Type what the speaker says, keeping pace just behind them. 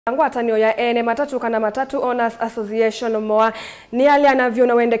Ngwatanio ya Eene Matatu kana Matatu Owners Association moa niyaleana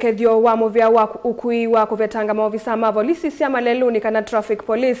na wendekethyo wa muvia wa Ukui wa kuvetanga Maovisaa ma volisi cia Maleluni kana traffic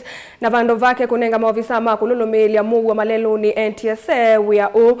police na vandu vake kunenga Maovisaa ma kulumiliillya muuo Maleluni Ntsa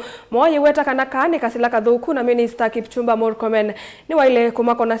moa yiweta kana nikasila kathuku na minista Kipchumba Murkomen niwaile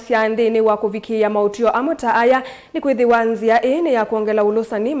kumakon'ya nthini wa kuvikiiya mautwio amwe aya nikwithiwa nzia ini ya kuongela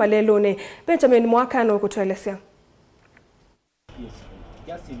ulusani Maleluni. Benjamin Mwakano kutuelezea.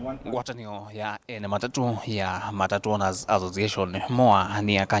 Ngwatanio ya Eene Matatu ya Matatu Owners Association moa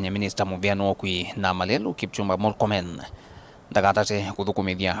ni akanya minista muvia Ukui na Malelu Kipchumba Murkomen ndagatate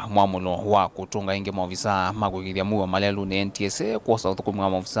kuthukumithia mwamulo wa kutunga ingi maovisa magwigithia muuo Maleluni Ntsa kwa uthukumia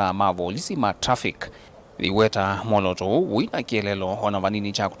maovisa ma volisi ma traffic yiweta moloto wina kielelo ona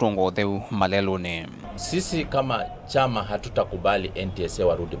vanini cha kutunga utheu Maleluni. Sisi kama chama hatutakubali Ntsa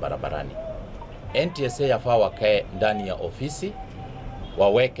warudi barabarani. Ntsa yafaa wakae ndani ya ofisi,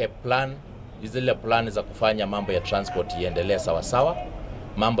 waweke plan, zile plan za kufanya mambo ya transport iendelee sawa sawa,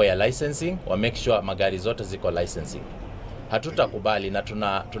 mambo ya licensing, wa make sure magari zote ziko licensing. Hatutakubali na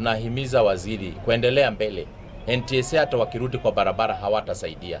tunahimiza waziri kuendelea mbele. Ntsa hata wakirudi kwa barabara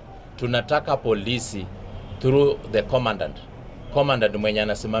hawatasaidia. Tunataka polisi through the commandant mwenye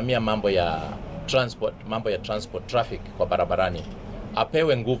anasimamia mambo ya transport traffic kwa barabarani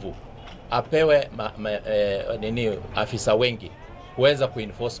apewe nguvu, apewe afisa wengi kuweza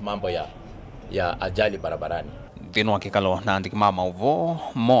kuenforce mambo ya ajali barabarani. Thino kikalo na ndikima mauvo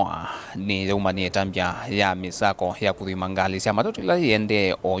moa ni leumani etambia ya misako ya kuthimangali cia matatu ila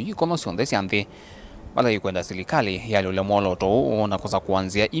yende o yikono cionthe cianthi bala yikwenda silikali ya lule moloto na kosa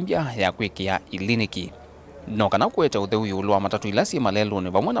kuanzia imbia ya kwikia iliniki no kana kwete utheu yulu wa matatu ila si Maleluni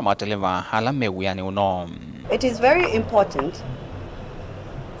vamwe na mateleva hala mewiyani uno. It is very important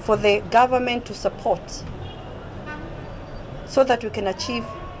for the government to support so that we can achieve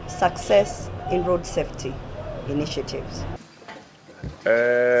success in road safety initiatives.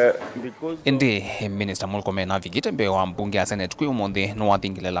 Indi Minister Murkomen avigite mbeo wa mbunge ya Senate kwi umundi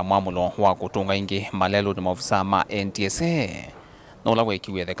nuwathingilela mwamulo wa kutunga ingi Maleluni maovisa ma Ntsa nola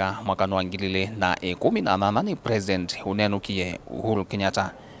wekiwetheka mwakano wa 2018 ni President unenukie Uhuru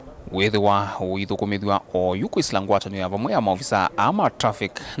Kenyatta withiwa uithukumithwa o yukwisila ngwatanio ya vamwe ya maovisa ama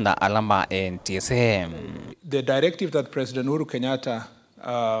traffic na alama Ntsa. The directive that President Uhuru Kenyatta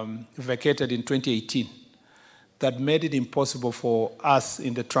vacated in 2018 that made it impossible for us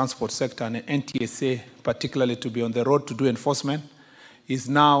in the transport sector and Ntsa particularly to be on the road to do enforcement is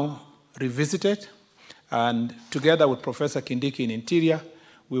now revisited, and together with Professor Kindiki in Interior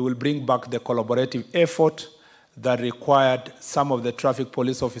we will bring back the collaborative effort that required some of the traffic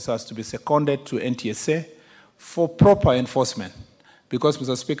police officers to be seconded to Ntsa for proper enforcement. Because,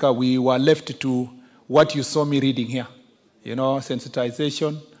 Mr. Speaker, we were left to what you saw me reading here, you know,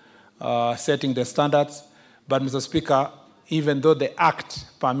 sensitization, setting the standards. But, Mr. Speaker, even though the Act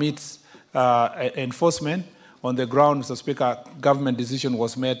permits enforcement on the ground, Mr. Speaker, government decision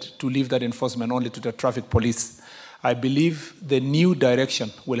was made to leave that enforcement only to the traffic police. I believe the new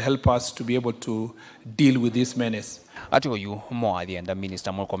direction will help us to be able to deal with this menace. Ati oyu moa thienda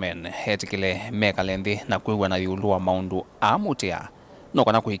Minister Murkomen hetikile mekalendi na kwiwa na yulua maundu amutia no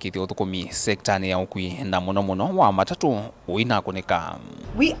kana kuhikithia uthukumi sektani ya Ukui na muno wa matatu uina kunika.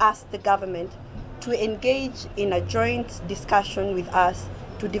 We ask the government to engage in a joint discussion with us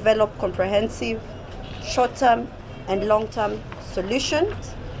to develop comprehensive short-term and long-term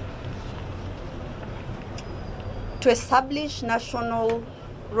solutions to establish national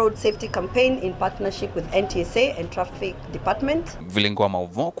road safety campaign in partnership with Ntsa and Traffic Department. Vilingwa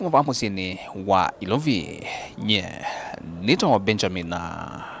mauvo kumapamusini wa Ilovi nye nito Benjamin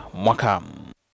Mwakam.